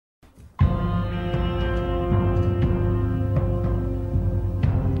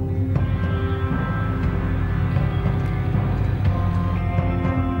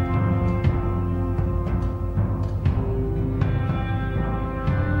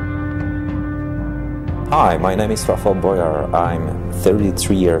Hi, my name is Rafal Bojar. I'm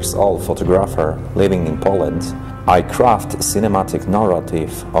 33 years old photographer living in Poland. I craft a cinematic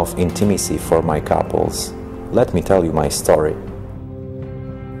narrative of intimacy for my couples. Let me tell you my story.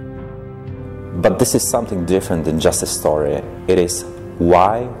 But this is something different than just a story. It is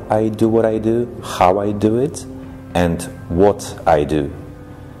why I do what I do, how I do it, and what I do,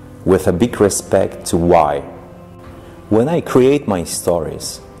 with a big respect to why. When I create my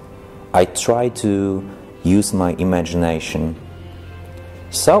stories, I try to use my imagination.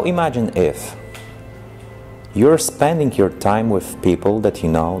 So imagine if you're spending your time with people that you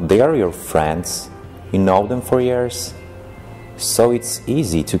know, they are your friends, you know them for years, so it's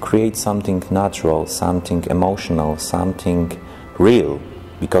easy to create something natural, something emotional, something real,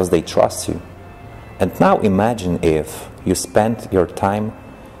 because they trust you. And now imagine if you spend your time,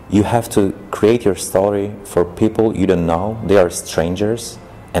 you have to create your story for people you don't know, they are strangers,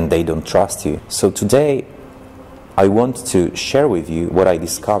 and they don't trust you. So today I want to share with you what I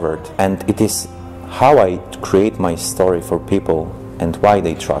discovered, and it is how I create my story for people and why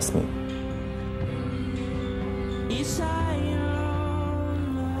they trust me.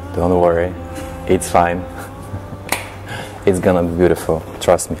 Don't worry, it's fine. It's gonna be beautiful,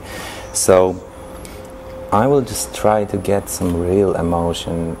 trust me. So I will just try to get some real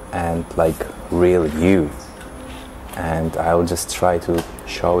emotion and like real you, and I will just try to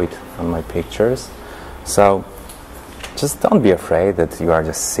show it on my pictures. So just don't be afraid that you are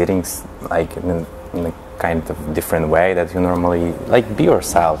just sitting like in a kind of different way that you normally, like, be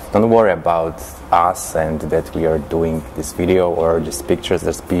yourself. Don't worry about us and that we are doing this video or just pictures,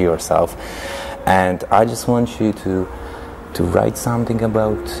 just be yourself. And I just want you to write something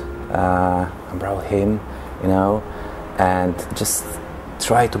about him, you know, and just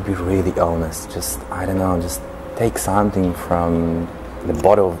try to be really honest. Just, I don't know, just take something from the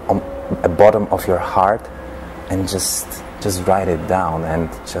bottom of your heart and just write it down, and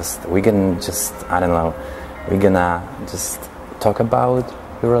we're gonna just talk about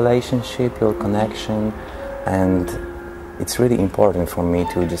your relationship, your connection, and it's really important for me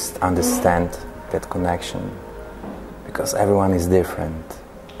to just understand that connection, because everyone is different,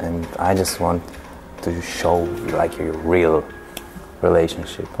 and I just want to show like your real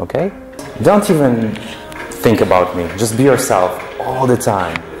relationship, okay? Don't even think about me, just be yourself all the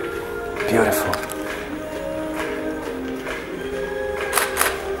time. Beautiful.